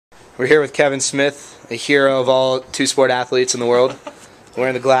We're here with Kevin Smith, a hero of all two-sport athletes in the world,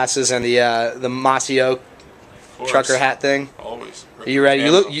 wearing the glasses and the mossy oak trucker hat thing. Always. Are you ready?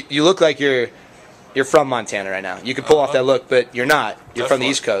 You look like you're from Montana right now. You could pull off that look, but you're not. You're from the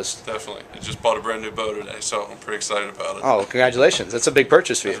East Coast. Definitely. I just bought a brand new boat today, so I'm pretty excited about it. Oh, congratulations! That's a big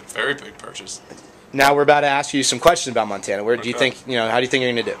purchase for you. It's a very big purchase. Now we're about to ask you some questions about Montana. Where do you think? How do you think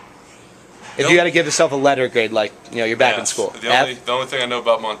you're going to do? If you got to give yourself a letter grade, like you're back in school. The only thing I know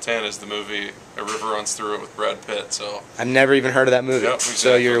about Montana is the movie A River Runs Through It with Brad Pitt. So I've never even heard of that movie. Yep, exactly.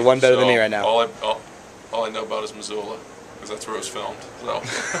 So you're one better than me right now. All I know about is Missoula, because that's where it was filmed. So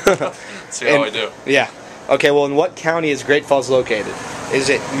see how I do. Yeah. Okay. Well, in what county is Great Falls located? Is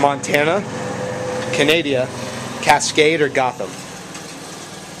it Montana, Canada, Cascade, or Gotham?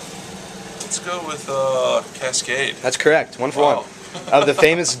 Let's go with Cascade. That's correct. One for one. Of the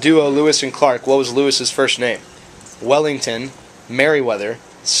famous duo Lewis and Clark, what was Lewis's first name? Wellington, Merriweather,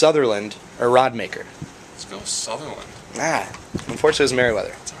 Sutherland, or Rodmaker? Let's go with Sutherland. Unfortunately it was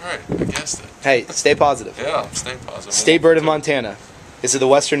Merriweather. It's alright, I guessed it. Hey, stay positive. Yeah, I'm staying positive. State bird of Montana. Is it the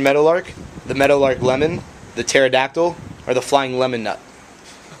western meadowlark, the meadowlark lemon, the pterodactyl, or the flying lemon nut?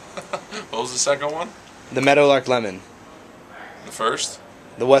 What was the second one? The meadowlark lemon. The first?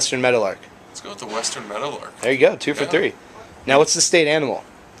 The western meadowlark. Let's go with the western meadowlark. There you go, 2 for 3. Now, what's the state animal?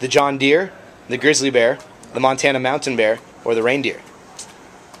 The John Deere, the grizzly bear, the Montana mountain bear, or the reindeer?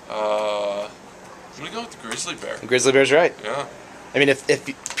 I'm going to go with the grizzly bear. The grizzly bear's right. Yeah. I mean,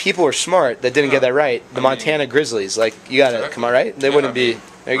 if people were smart that didn't get that right, the Montana Grizzlies, you got to come on, right? They wouldn't be.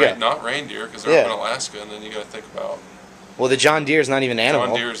 There you go. Not reindeer, because they're up in Alaska, and then you got to think about. Well, the John Deere is not even an animal.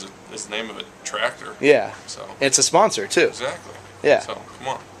 John Deere is the name of a tractor. Yeah. So. It's a sponsor too. Exactly. Yeah. So come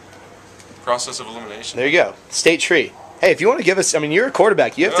on. Process of elimination. There you go. State tree. Hey, if you want to give us, you're a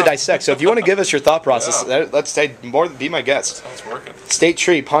quarterback. You have to dissect. So if you want to give us your thought process, let's say be my guest. That's how it's working. State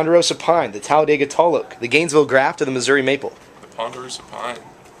tree: Ponderosa pine, the Talladega tall oak, the Gainesville graft, or the Missouri maple. The Ponderosa pine.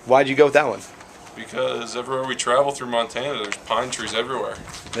 Why'd you go with that one? Because everywhere we travel through Montana, there's pine trees everywhere.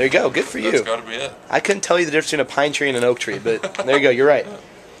 There you go. Good for you. That's got to be it. I couldn't tell you the difference between a pine tree and an oak tree, but there you go. You're right.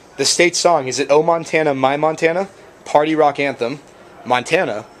 The state song: is it "Oh Montana, My Montana," Party Rock Anthem,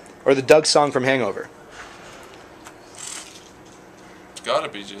 Montana, or the Doug song from Hangover? It's got to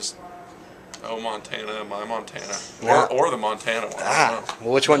be just "Oh Montana, My Montana," or the Montana one.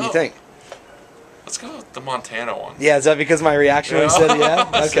 Well, which one do you think? Let's go with the Montana one. Yeah, is that because of my reaction when you said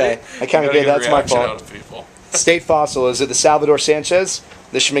yeah? Okay, I kind of agree. That's my fault. Out of people. State fossil: is it the Salvador Sanchez,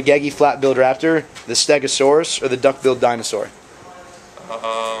 the Schmagegi flat-billed raptor, the Stegosaurus, or the duck-billed dinosaur?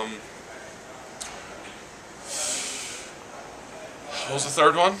 What was the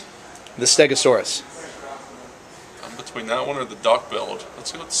third one? The Stegosaurus. I'm between that one or the duck-billed.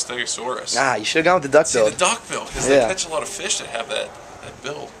 Let's go with the Stegosaurus. You should have gone with the duck-billed. See, the duck-billed, because they catch a lot of fish that have that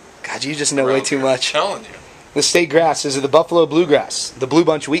build. God, you just know way too much. I'm telling you. The state grass: is it the buffalo bluegrass, the blue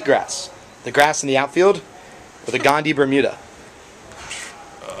bunch wheatgrass, the grass in the outfield, or the Gandhi Bermuda?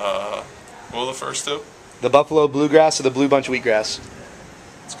 What were the first two? The buffalo bluegrass or the blue bunch wheatgrass?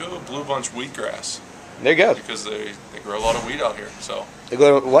 Let's go with blue bunch wheatgrass. There you go. Because they grow a lot of wheat out here. So. They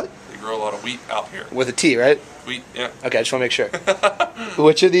grow what? They grow a lot of wheat out here. With a T, right? Wheat, yeah. Okay, I just want to make sure.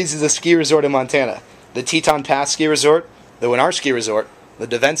 Which of these is a ski resort in Montana? The Teton Pass Ski Resort, the Winnar Ski Resort, the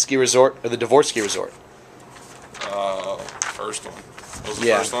Devent Ski Resort, or the DeVore Ski Resort? First one. What was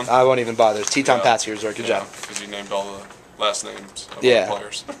the first one? I won't even bother. Teton Pass Ski Resort. Good job. Because you named all the last names of the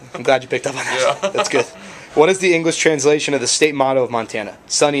players. I'm glad you picked up on that. That's good. What is the English translation of the state motto of Montana?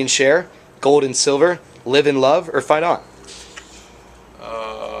 Sonny and share, gold and silver, live and love, or fight on?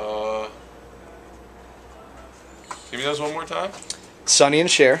 Give me those one more time. Sonny and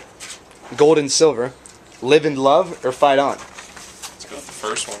share, gold and silver, live and love, or fight on? Let's go with the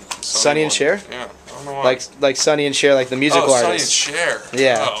first one. Sonny and Cher? Yeah. I don't know why. Like Sonny and Cher, like the musical artist. Sonny and Cher.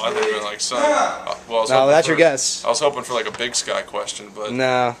 Yeah. Oh, I think you meant like Sonny. No, that's your guess. I was hoping for like a Big Sky question, but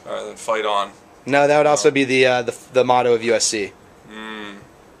no. All right, then fight on. No, that would also be the motto of USC.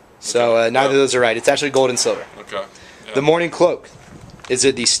 So neither of those are right. It's actually gold and silver. Okay. Yeah. The morning cloak: is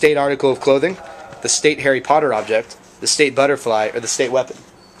it the state article of clothing, the state Harry Potter object, the state butterfly, or the state weapon?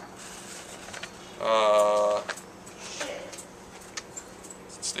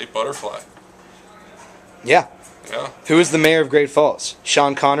 State butterfly. Yeah. Yeah. Who is the mayor of Great Falls?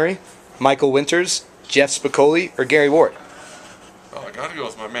 Sean Connery, Michael Winters, Jeff Spicoli, or Gary Ward? Oh, I gotta go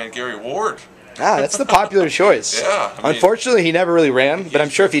with my man Gary Ward. That's the popular choice. Yeah. Unfortunately, he never really ran, but I'm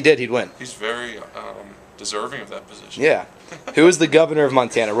sure if he did, he'd win. He's very deserving of that position. Yeah. Who is the governor of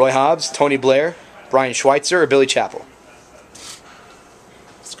Montana? Roy Hobbs, Tony Blair, Brian Schweitzer, or Billy Chappell?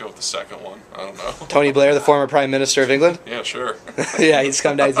 Let's go with the second one. I don't know. Tony Blair, the former Prime Minister of England. Yeah, sure. Yeah, he's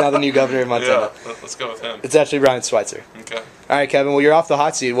come down. He's now the new governor of Montana. Yeah, let's go with him. It's actually Brian Schweitzer. Okay. All right, Kevin. Well, you're off the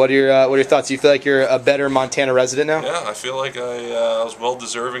hot seat. What are your thoughts? Do you feel like you're a better Montana resident now? Yeah, I feel like I was well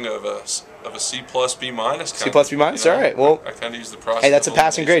deserving of a C plus B minus. C plus B minus. All right. Well, I kind of used the process. hey, that's a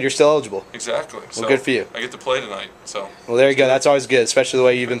passing grade. You're still eligible. Exactly. Well, good for you. I get to play tonight. So. Well, there you go. That's always good, especially the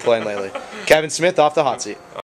way you've been playing lately. Kevin Smith off the hot seat.